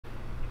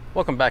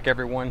Welcome back,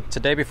 everyone.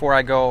 Today, before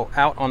I go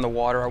out on the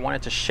water, I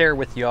wanted to share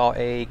with y'all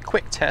a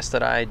quick test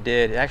that I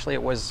did. Actually,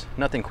 it was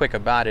nothing quick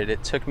about it.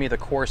 It took me the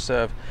course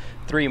of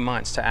 3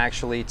 months to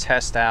actually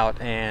test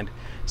out and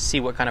see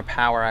what kind of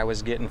power I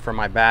was getting from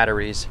my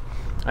batteries.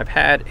 I've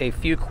had a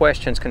few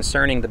questions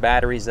concerning the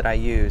batteries that I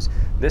use.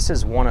 This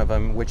is one of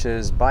them, which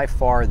is by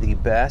far the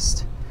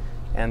best.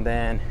 And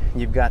then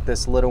you've got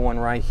this little one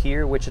right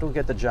here, which it'll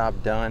get the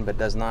job done, but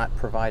does not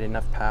provide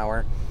enough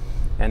power.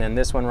 And then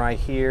this one right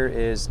here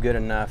is good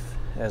enough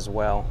as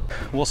well.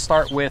 We'll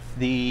start with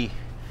the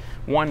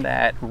one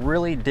that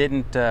really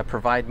didn't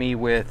provide me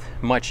with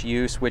much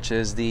use, which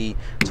is the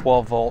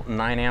 12 volt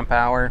 9 amp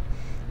hour.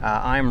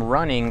 I'm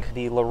running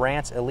the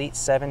Lowrance Elite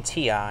 7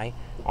 Ti on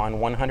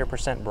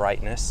 100%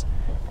 brightness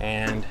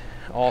and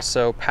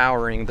also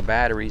powering the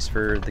batteries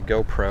for the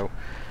GoPro.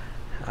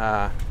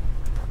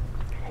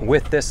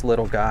 With this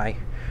little guy,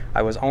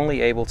 I was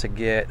only able to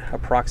get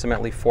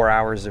approximately 4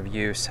 hours of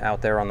use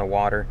out there on the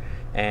water,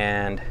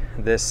 and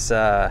this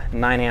 9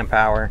 amp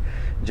hour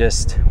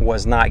just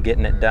was not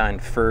getting it done.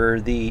 For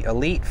the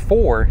Elite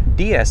 4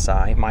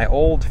 DSI, my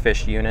old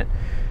fish unit,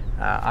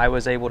 I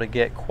was able to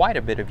get quite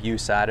a bit of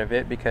use out of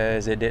it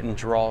because it didn't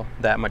draw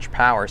that much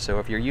power. So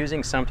if you're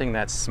using something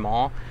that's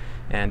small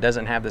and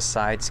doesn't have the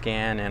side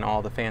scan and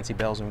all the fancy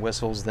bells and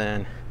whistles,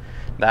 then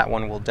that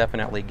one will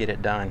definitely get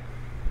it done.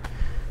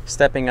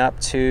 Stepping up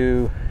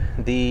to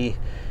the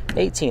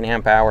 18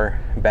 amp hour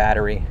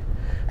battery.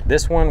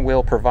 This one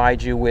will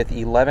provide you with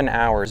 11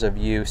 hours of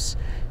use.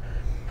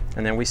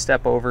 And then we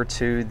step over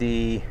to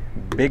the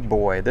big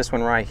boy, this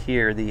one right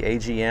here, the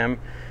AGM.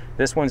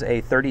 This one's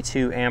a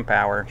 32 amp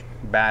hour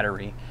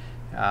battery.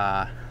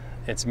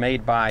 It's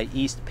made by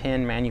East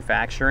Penn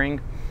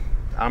Manufacturing.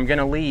 I'm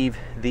gonna leave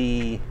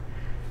the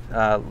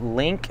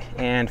link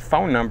and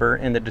phone number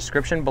in the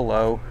description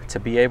below to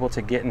be able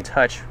to get in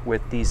touch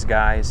with these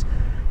guys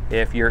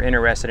if you're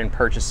interested in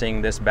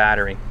purchasing this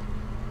battery.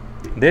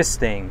 This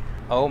thing,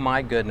 oh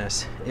my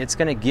goodness, it's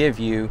gonna give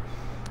you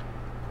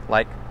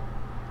like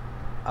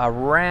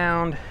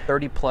around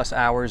 30 plus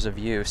hours of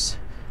use,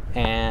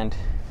 and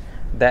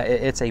that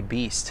it's a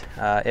beast.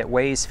 It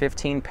weighs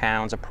 15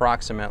 pounds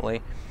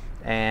approximately,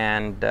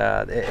 and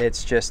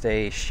it's just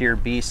a sheer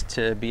beast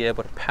to be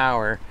able to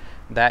power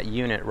that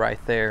unit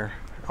right there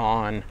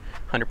on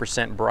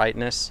 100%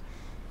 brightness.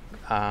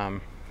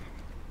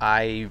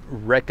 I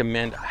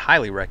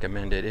highly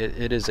recommend it.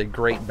 It is a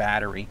great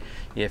battery.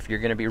 If you're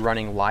gonna be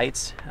running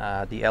lights,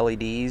 the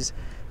LEDs,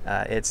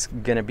 it's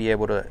gonna be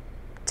able to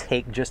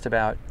take just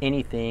about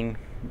anything,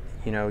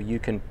 you know, you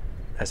can,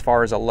 as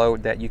far as a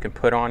load that you can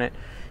put on it,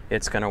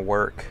 it's gonna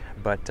work.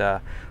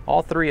 But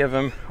all three of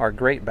them are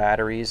great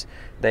batteries.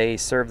 They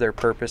serve their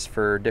purpose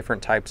for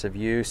different types of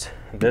use.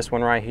 This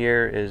one right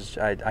here is,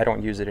 I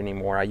don't use it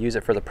anymore. I use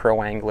it for the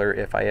Pro Angler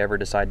if I ever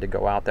decide to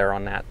go out there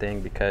on that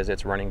thing, because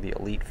it's running the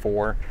Elite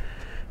 4.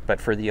 But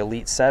for the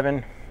Elite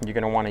 7, you're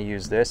gonna wanna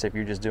use this if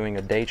you're just doing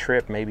a day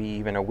trip, maybe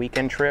even a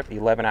weekend trip,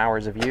 11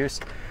 hours of use.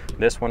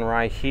 This one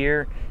right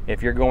here,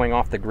 if you're going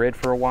off the grid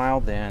for a while,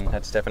 then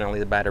that's definitely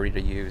the battery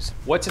to use.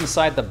 What's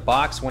inside the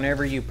box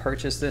whenever you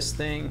purchase this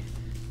thing?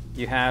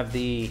 You have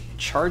the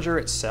charger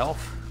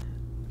itself,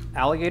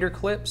 alligator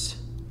clips,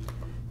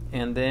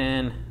 and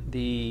then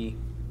the,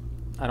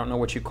 I don't know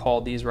what you call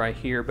these right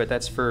here, but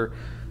that's for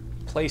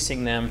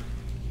placing them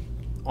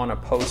on a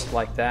post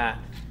like that.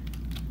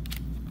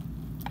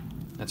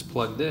 Let's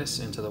plug this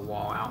into the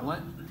wall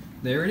outlet.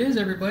 There it is,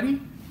 everybody.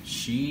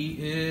 She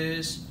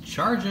is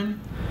charging.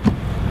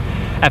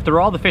 After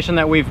all the fishing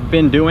that we've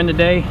been doing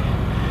today,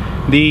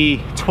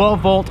 the 12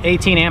 volt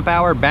 18 amp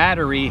hour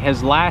battery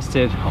has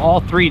lasted all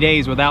 3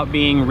 days without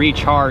being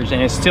recharged,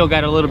 and it's still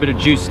got a little bit of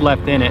juice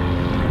left in it.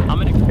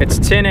 It's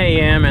 10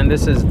 a.m. and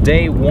this is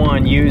day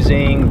 1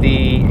 using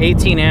the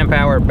 18 amp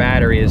hour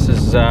battery. This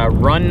is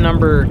run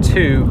number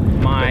 2,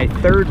 my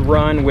 3rd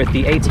run with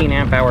the 18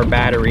 amp hour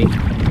battery,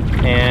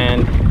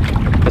 and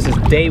this is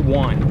day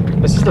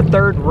 1. This is the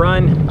 3rd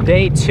run,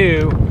 day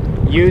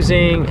 2,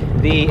 using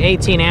the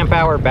 18 amp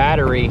hour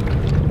battery.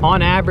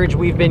 On average,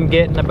 we've been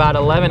getting about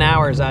 11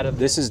 hours out of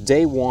this. Is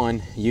day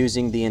 1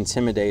 using the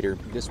Intimidator.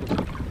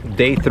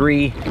 Day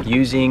 3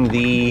 using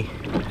the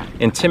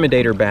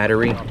Intimidator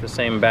battery, the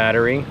same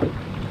battery.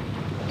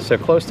 So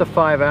close to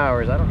 5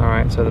 hours. All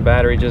right, so the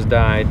battery just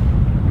died.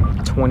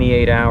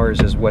 28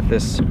 hours is what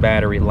this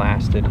battery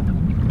lasted.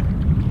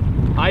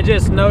 I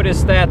just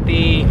noticed that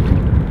the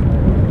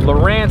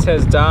Lowrance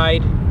has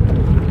died,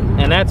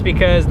 and that's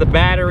because the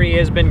battery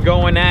has been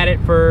going at it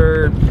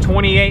for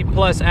 28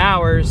 plus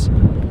hours.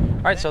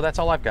 All right, so that's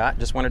all I've got.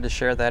 Just wanted to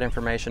share that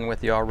information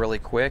with y'all really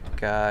quick.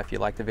 If you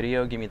like the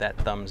video, give me that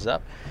thumbs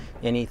up.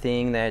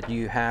 Anything that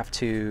you have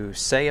to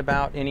say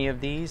about any of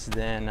these,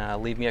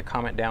 then leave me a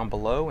comment down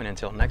below. And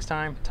until next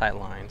time, tight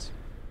lines.